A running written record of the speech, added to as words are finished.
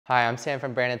Hi, I'm Sam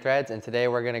from Branded Threads, and today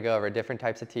we're going to go over different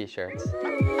types of t-shirts.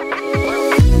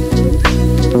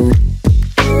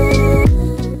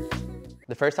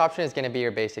 The first option is going to be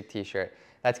your basic t-shirt.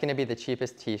 That's going to be the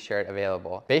cheapest t-shirt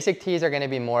available. Basic tees are going to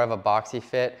be more of a boxy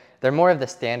fit. They're more of the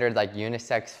standard like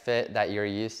unisex fit that you're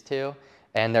used to,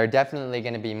 and they're definitely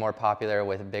going to be more popular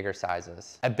with bigger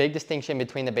sizes. A big distinction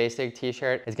between the basic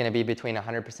t-shirt is going to be between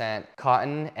 100%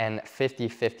 cotton and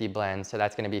 50-50 blend. So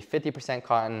that's going to be 50%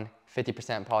 cotton,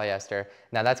 50% polyester.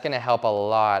 Now that's gonna help a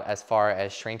lot as far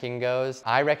as shrinking goes.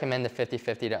 I recommend the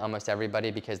 50-50 to almost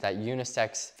everybody because that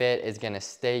unisex fit is gonna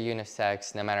stay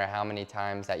unisex no matter how many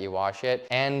times that you wash it.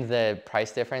 And the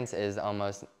price difference is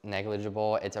almost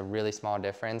negligible. It's a really small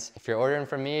difference. If you're ordering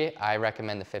from me, I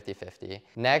recommend the 50-50.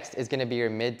 Next is gonna be your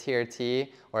mid-tier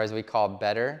tee, or as we call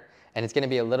better, and it's gonna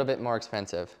be a little bit more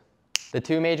expensive. The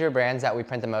two major brands that we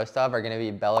print the most of are gonna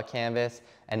be Bella Canvas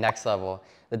and Next Level.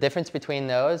 The difference between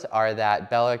those are that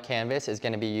Bella Canvas is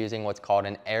gonna be using what's called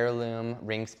an heirloom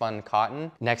ring spun cotton.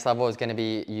 Next Level is gonna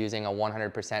be using a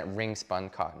 100% ring spun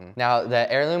cotton. Now, the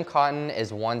heirloom cotton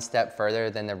is one step further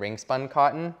than the ring spun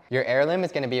cotton. Your heirloom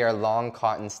is gonna be your long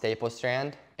cotton staple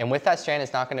strand. And with that strand,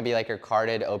 it's not gonna be like your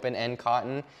carded open end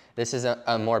cotton. This is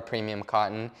a more premium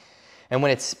cotton. And when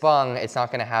it's spun, it's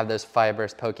not gonna have those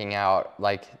fibers poking out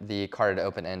like the carded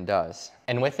open end does.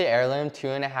 And with the heirloom,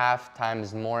 2.5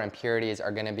 times more impurities are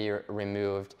gonna be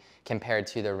removed compared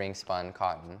to the ring spun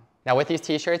cotton. Now with these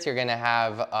t-shirts, you're gonna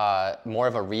have more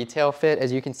of a retail fit.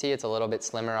 As you can see, it's a little bit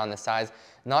slimmer on the sides,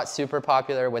 not super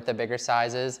popular with the bigger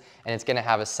sizes, and it's gonna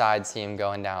have a side seam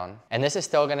going down. And this is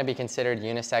still gonna be considered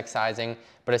unisex sizing,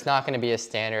 but it's not gonna be as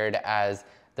standard as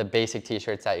the basic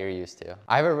t-shirts that you're used to.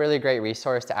 I have a really great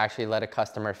resource to actually let a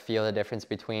customer feel the difference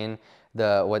between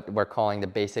what we're calling the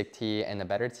basic tee and the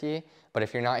better tee. But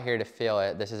if you're not here to feel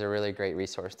it, this is a really great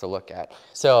resource to look at.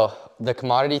 So the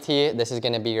commodity tee, this is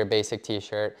gonna be your basic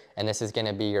t-shirt, and this is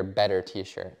gonna be your better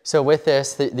t-shirt. So with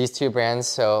this, these two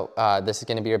brands, this is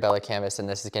gonna be your Bella Canvas, and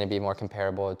this is gonna be more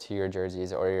comparable to your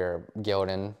jerseys or your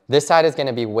Gildan. This side is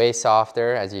gonna be way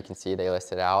softer. As you can see, they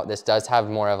listed out. This does have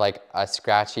more of like a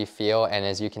scratchy feel, and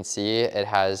as you can see, it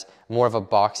has more of a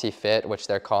boxy fit, which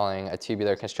they're calling a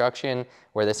tubular construction,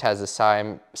 where this has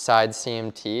a side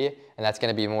seam tee, and that's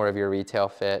gonna be more of your retail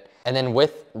fit. And then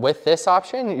with this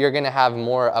option, you're gonna have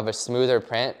more of a smoother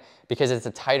print because it's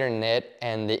a tighter knit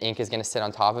and the ink is gonna sit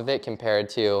on top of it compared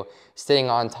to sitting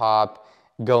on top,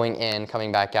 going in,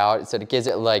 coming back out. So it gives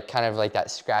it like kind of like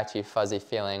that scratchy, fuzzy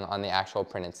feeling on the actual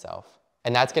print itself.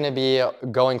 And that's gonna be,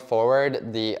 going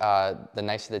forward, the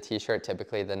nicer the t-shirt,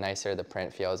 typically the nicer the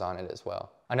print feels on it as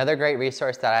well. Another great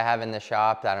resource that I have in the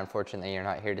shop that unfortunately you're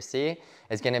not here to see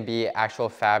is gonna be actual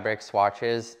fabric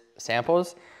swatches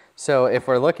samples. So if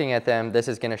we're looking at them, this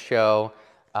is gonna show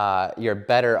your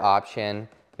better option.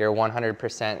 Your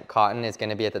 100% cotton is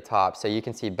gonna be at the top. So you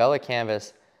can see Bella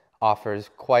Canvas offers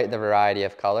quite the variety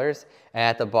of colors. And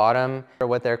at the bottom, for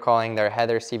what they're calling their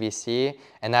Heather CVC,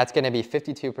 and that's gonna be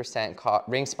 52%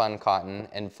 ring spun cotton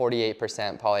and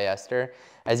 48% polyester.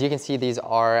 As you can see, these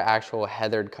are actual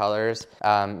heathered colors.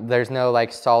 There's no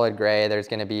like solid gray. There's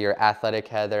gonna be your athletic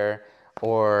heather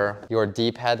or your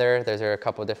deep heather. Those are a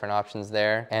couple different options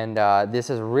there. And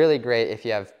this is really great if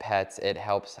you have pets. It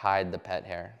helps hide the pet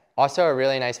hair. Also, a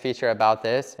really nice feature about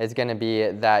this is gonna be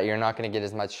that you're not gonna get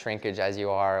as much shrinkage as you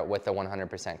are with the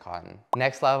 100% cotton.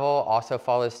 Next Level also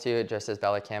follows suit just as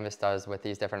Bella Canvas does with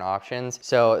these different options.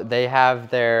 So they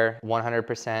have their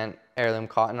 100% heirloom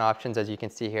cotton options, as you can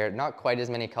see here. Not quite as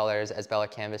many colors as Bella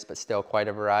Canvas, but still quite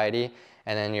a variety.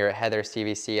 And then your Heather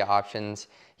CVC options.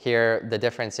 Here, the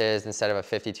difference is instead of a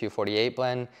 52-48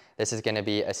 blend, this is gonna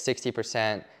be a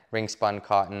 60% ring spun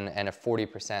cotton and a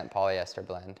 40% polyester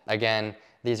blend. Again,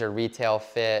 these are retail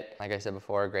fit, like I said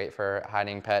before, great for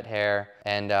hiding pet hair.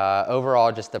 And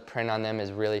overall, just the print on them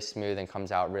is really smooth and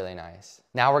comes out really nice.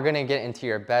 Now we're gonna get into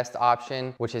your best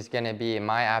option, which is gonna be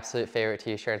my absolute favorite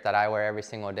t-shirt that I wear every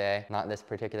single day, not this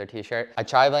particular t-shirt. A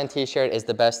tri-blend t-shirt is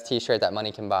the best t-shirt that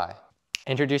money can buy.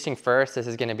 Introducing first, this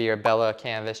is gonna be your Bella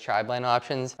Canvas tri-blend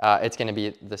options. It's gonna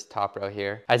be this top row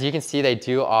here. As you can see, they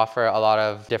do offer a lot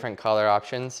of different color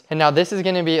options. And now this is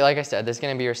gonna be, like I said, this is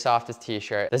gonna be your softest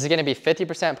t-shirt. This is gonna be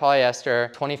 50%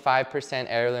 polyester, 25%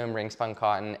 heirloom ring spun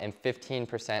cotton, and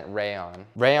 15% rayon.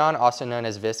 Rayon, also known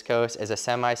as viscose, is a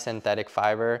semi-synthetic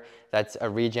fiber that's a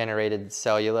regenerated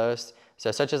cellulose.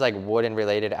 So such as like wood and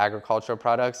related agricultural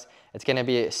products, it's gonna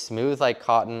be smooth like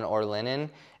cotton or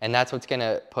linen, and that's what's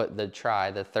gonna put the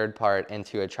third part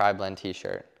into a tri-blend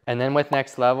t-shirt. And then with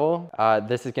Next Level,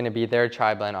 this is gonna be their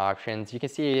tri-blend options. You can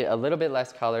see a little bit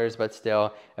less colors, but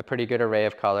still a pretty good array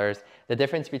of colors. The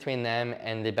difference between them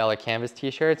and the Bella Canvas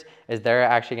t-shirts is they're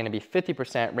actually gonna be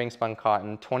 50% ring spun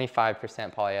cotton,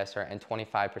 25% polyester, and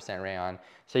 25% rayon.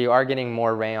 So you are getting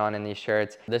more rayon in these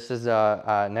shirts. This is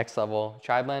a Next Level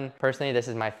tri-blend. Personally, this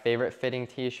is my favorite fitting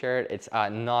t-shirt. It's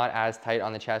not as tight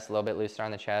on the chest, a little bit looser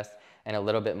on the chest, and a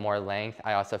little bit more length.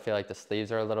 I also feel like the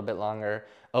sleeves are a little bit longer.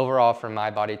 Overall, for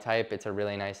my body type, it's a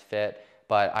really nice fit,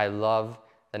 but I love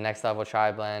the Next Level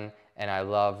tri-blend and I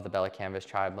love the Bella Canvas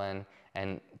tri-blend.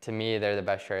 And to me, they're the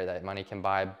best shirt that money can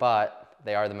buy, but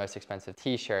they are the most expensive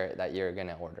t-shirt that you're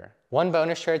gonna order. One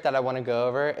bonus shirt that I wanna go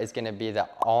over is gonna be the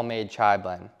All Made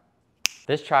tri-blend.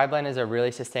 This tri-blend is a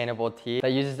really sustainable tee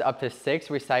that uses up to 6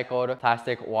 recycled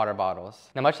plastic water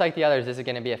bottles. Now, much like the others, this is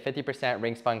gonna be a 50%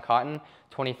 ring spun cotton,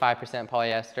 25%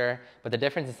 polyester, but the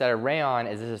difference instead of rayon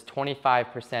is this is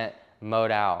 25%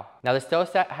 modal. Now, the still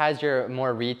set has your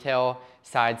more retail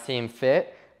side seam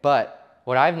fit, but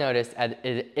what I've noticed is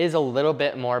it is a little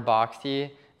bit more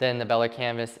boxy than the Bella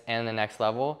Canvas and the Next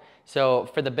Level. So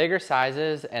for the bigger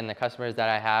sizes and the customers that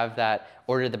I have that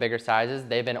ordered the bigger sizes,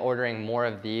 they've been ordering more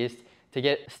of these to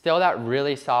get still that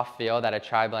really soft feel that a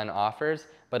tri-blend offers,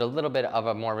 but a little bit of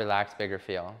a more relaxed, bigger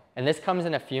feel. And this comes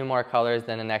in a few more colors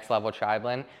than the Next Level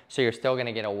tri-blend, so you're still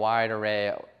gonna get a wide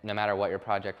array no matter what your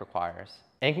project requires.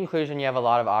 In conclusion, you have a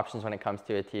lot of options when it comes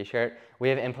to a t-shirt. We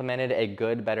have implemented a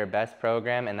good, better, best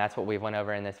program, and that's what we've went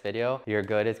over in this video. Your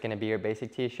good is gonna be your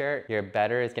basic t-shirt, your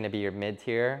better is gonna be your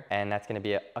mid-tier, and that's gonna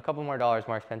be a couple more dollars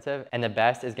more expensive, and the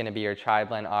best is gonna be your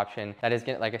tri-blend option. That is,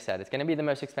 like I said, it's gonna be the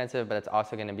most expensive, but it's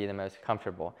also gonna be the most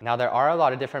comfortable. Now, there are a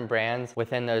lot of different brands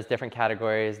within those different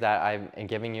categories that I'm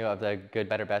giving you of the good,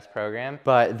 better, best program,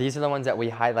 but these are the ones that we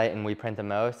highlight and we print the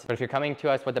most. But if you're coming to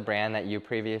us with a brand that you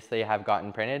previously have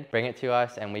gotten printed, bring it to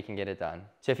us and we can get it done.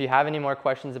 So if you have any more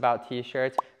questions about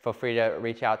t-shirts, feel free to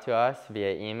reach out to us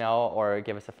via email or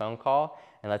give us a phone call,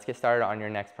 and let's get started on your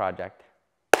next project.